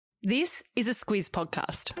This is a Squiz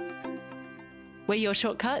podcast. We're your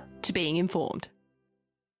shortcut to being informed.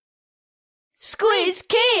 Squiz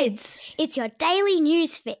Kids! It's your daily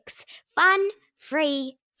news fix. Fun,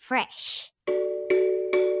 free, fresh.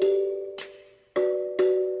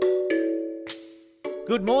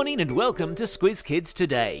 Good morning and welcome to Squiz Kids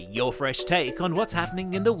Today, your fresh take on what's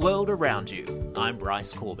happening in the world around you. I'm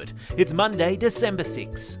Bryce Corbett. It's Monday, December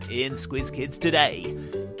 6. In Squiz Kids Today,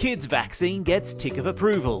 kids' vaccine gets tick of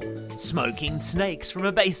approval, smoking snakes from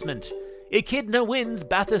a basement, Echidna wins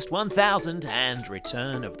Bathurst 1000, and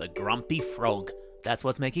return of the grumpy frog. That's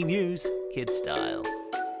what's making news, kid style.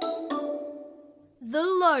 The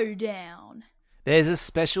Lowdown. There's a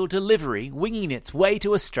special delivery winging its way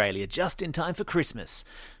to Australia just in time for Christmas.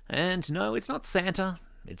 And no, it's not Santa.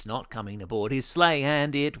 It's not coming aboard his sleigh,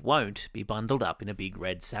 and it won't be bundled up in a big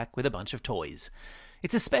red sack with a bunch of toys.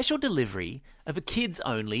 It's a special delivery of a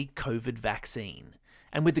kids-only COVID vaccine.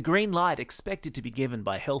 And with the green light expected to be given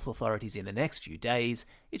by health authorities in the next few days,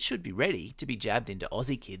 it should be ready to be jabbed into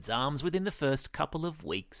Aussie kids' arms within the first couple of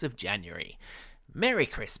weeks of January. Merry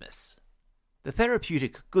Christmas! The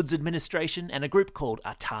Therapeutic Goods Administration and a group called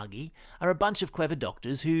ATAGI are a bunch of clever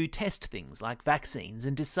doctors who test things like vaccines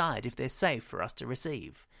and decide if they're safe for us to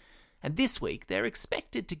receive. And this week they're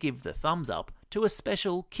expected to give the thumbs up to a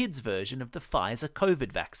special kids version of the Pfizer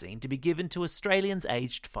COVID vaccine to be given to Australians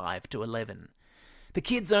aged 5 to 11. The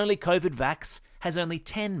kids-only COVID vax has only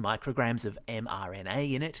 10 micrograms of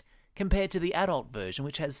mRNA in it, compared to the adult version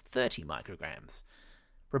which has 30 micrograms.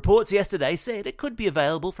 Reports yesterday said it could be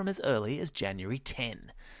available from as early as January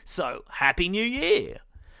 10. So, Happy New Year!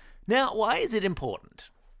 Now, why is it important?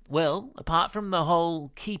 Well, apart from the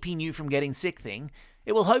whole keeping you from getting sick thing,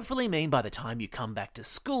 it will hopefully mean by the time you come back to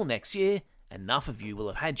school next year, enough of you will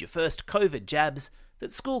have had your first COVID jabs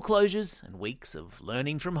that school closures and weeks of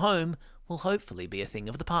learning from home will hopefully be a thing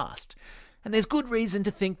of the past. And there's good reason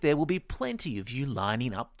to think there will be plenty of you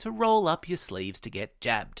lining up to roll up your sleeves to get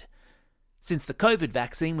jabbed. Since the COVID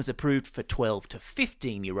vaccine was approved for 12 to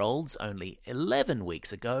 15-year-olds only 11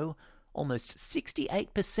 weeks ago, almost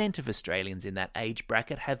 68% of Australians in that age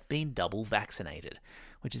bracket have been double vaccinated,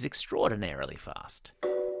 which is extraordinarily fast.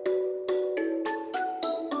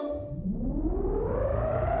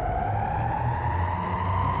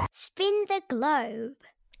 Spin the globe.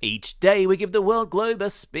 Each day we give the world globe a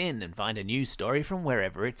spin and find a new story from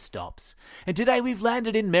wherever it stops. And today we've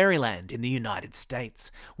landed in Maryland in the United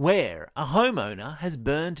States, where a homeowner has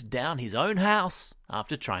burned down his own house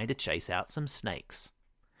after trying to chase out some snakes.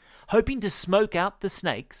 Hoping to smoke out the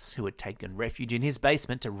snakes, who had taken refuge in his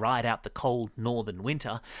basement to ride out the cold northern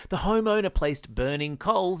winter, the homeowner placed burning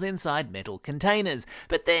coals inside metal containers,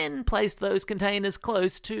 but then placed those containers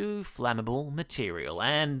close to flammable material,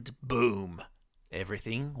 and boom!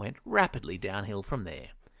 Everything went rapidly downhill from there.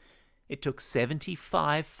 It took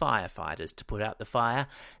 75 firefighters to put out the fire,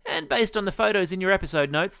 and based on the photos in your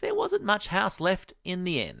episode notes, there wasn't much house left in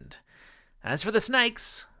the end. As for the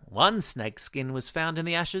snakes, one snake skin was found in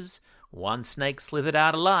the ashes, one snake slithered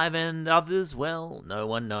out alive, and others, well, no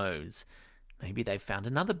one knows. Maybe they've found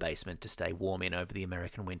another basement to stay warm in over the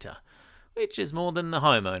American winter, which is more than the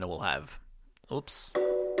homeowner will have. Oops.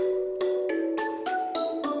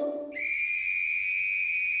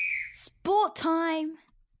 Sport time.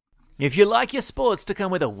 If you like your sports to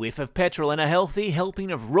come with a whiff of petrol and a healthy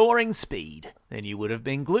helping of roaring speed, then you would have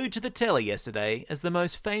been glued to the telly yesterday as the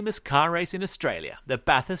most famous car race in Australia, the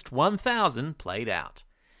Bathurst 1000, played out.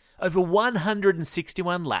 Over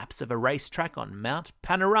 161 laps of a racetrack on Mount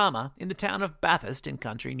Panorama in the town of Bathurst in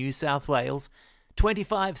country New South Wales,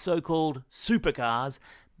 25 so-called supercars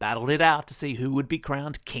battled it out to see who would be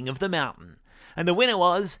crowned King of the Mountain. And the winner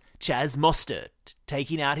was Chaz Mostert,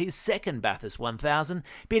 taking out his second Bathurst 1000,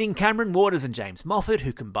 beating Cameron Waters and James Moffat,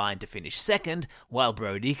 who combined to finish second, while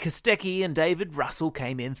Brodie Kostecki and David Russell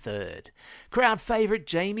came in third. Crowd favourite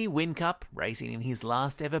Jamie Whincup, racing in his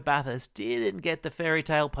last ever Bathurst, didn't get the fairy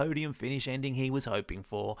tale podium finish ending he was hoping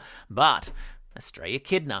for, but Australia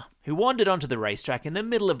Echidna, who wandered onto the racetrack in the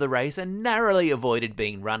middle of the race and narrowly avoided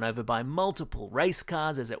being run over by multiple race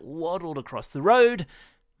cars as it waddled across the road,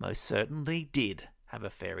 most certainly did have a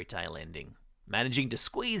fairy tale ending, managing to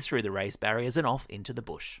squeeze through the race barriers and off into the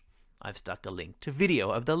bush. I've stuck a link to video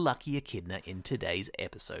of the lucky Echidna in today's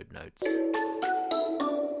episode notes.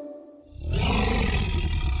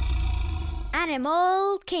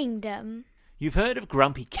 Animal Kingdom. You've heard of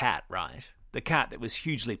Grumpy Cat, right? The cat that was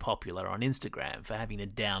hugely popular on Instagram for having a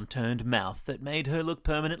downturned mouth that made her look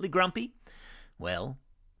permanently grumpy? Well,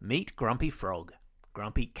 meet Grumpy Frog,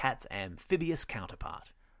 Grumpy Cat's amphibious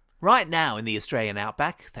counterpart. Right now in the Australian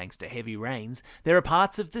outback, thanks to heavy rains, there are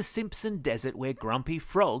parts of the Simpson Desert where grumpy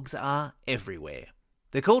frogs are everywhere.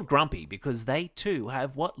 They're called grumpy because they too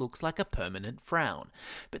have what looks like a permanent frown.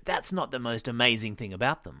 But that's not the most amazing thing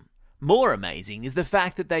about them. More amazing is the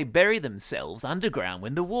fact that they bury themselves underground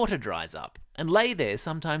when the water dries up and lay there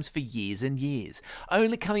sometimes for years and years,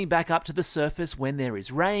 only coming back up to the surface when there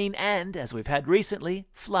is rain and, as we've had recently,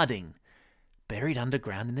 flooding. Buried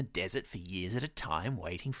underground in the desert for years at a time,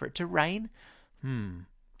 waiting for it to rain? No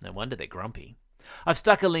wonder they're grumpy. I've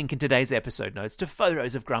stuck a link in today's episode notes to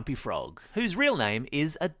photos of Grumpy Frog, whose real name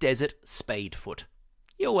is a desert spadefoot.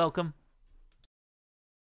 You're welcome.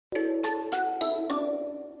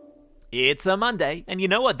 It's a Monday, and you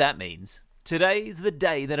know what that means. Today's the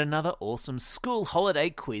day that another awesome school holiday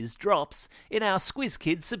quiz drops in our Squiz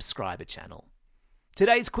Kids subscriber channel.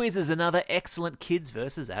 Today's quiz is another excellent kids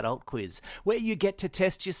versus adult quiz, where you get to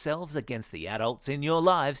test yourselves against the adults in your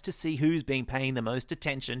lives to see who's been paying the most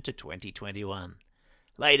attention to 2021.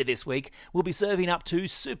 Later this week, we'll be serving up 2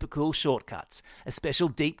 super cool shortcuts, a special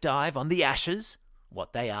deep dive on the Ashes,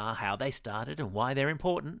 what they are, how they started and why they're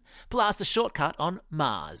important, plus a shortcut on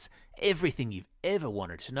Mars, everything you've ever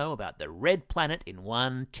wanted to know about the red planet in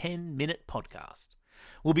one 10-minute podcast.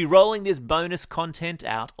 We'll be rolling this bonus content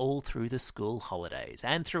out all through the school holidays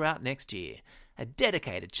and throughout next year, a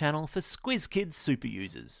dedicated channel for Squiz Kids super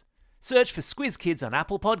users. Search for Squiz Kids on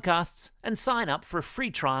Apple Podcasts and sign up for a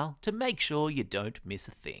free trial to make sure you don't miss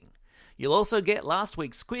a thing. You'll also get last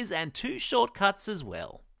week's quiz and 2 shortcuts as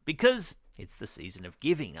well, because it's the season of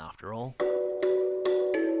giving after all.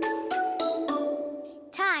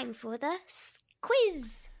 Time for the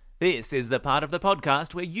quiz. This is the part of the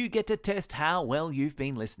podcast where you get to test how well you've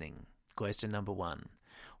been listening. Question number 1.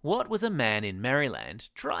 What was a man in Maryland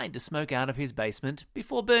trying to smoke out of his basement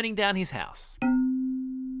before burning down his house?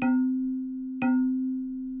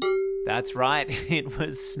 That's right, it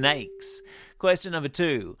was snakes. Question number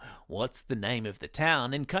 2. What's the name of the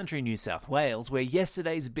town in country New South Wales where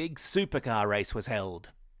yesterday's big supercar race was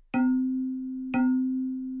held?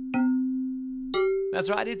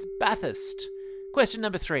 That's right, it's Bathurst. Question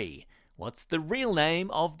number 3. What's the real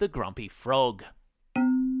name of the grumpy frog?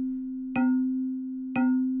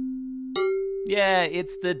 Yeah,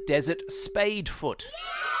 it's the desert spadefoot.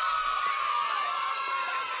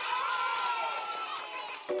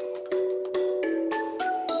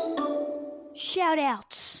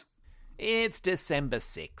 Shout-outs. It's December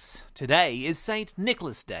 6. Today is St.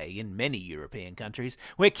 Nicholas Day in many European countries,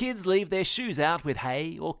 where kids leave their shoes out with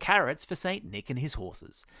hay or carrots for St. Nick and his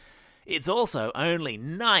horses. It's also only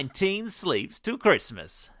 19 sleeps till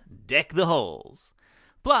Christmas. Deck the halls.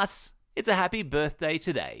 Plus, it's a happy birthday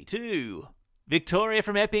today too. Victoria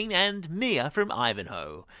from Epping and Mia from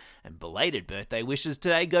Ivanhoe. And belated birthday wishes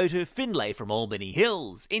today go to Finlay from Albany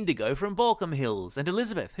Hills, Indigo from Balcombe Hills, and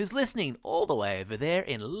Elizabeth, who's listening all the way over there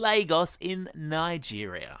in Lagos in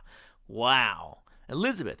Nigeria. Wow.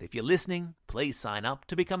 Elizabeth, if you're listening, please sign up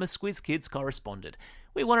to become a Squiz Kids correspondent.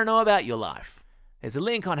 We want to know about your life. There's a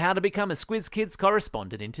link on how to become a Squiz Kids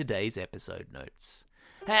correspondent in today's episode notes.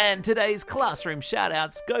 And today's classroom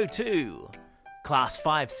shout-outs go to Class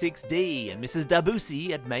 5-6D and Mrs.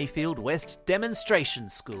 Dabusi at Mayfield West Demonstration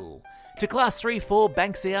School, to Class 3-4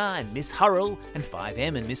 Banksia and Miss Hurrell, and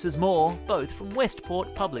 5M and Mrs. Moore, both from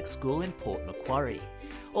Westport Public School in Port Macquarie.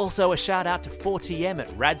 Also a shout-out to 4TM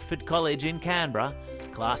at Radford College in Canberra,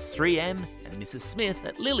 Class 3M and Mrs. Smith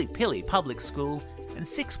at Lillypilly Public School, and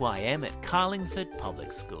 6YM at Carlingford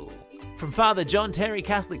Public School. From Father John Terry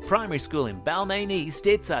Catholic Primary School in Balmain East,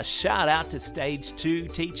 it's a shout out to Stage 2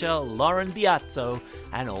 teacher Lauren Biazzo,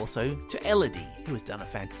 and also to Elodie, who has done a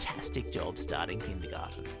fantastic job starting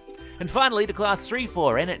kindergarten. And finally to Class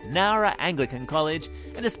 3-4N at Nowra Anglican College,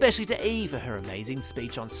 and especially to Eve for her amazing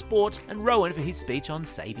speech on sport, and Rowan for his speech on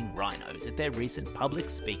saving rhinos at their recent public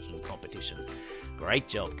speaking competition. Great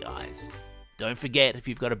job, guys. Don't forget, if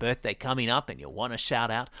you've got a birthday coming up and you want a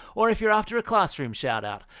shout-out, or if you're after a classroom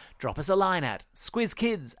shout-out, drop us a line at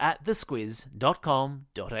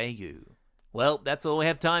squizkids@thesquiz.com.au. Well, that's all we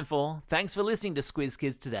have time for. Thanks for listening to Squiz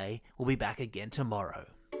Kids today. We'll be back again tomorrow.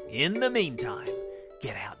 In the meantime,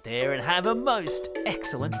 get out there and have a most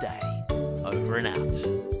excellent day. Over and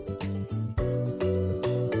out.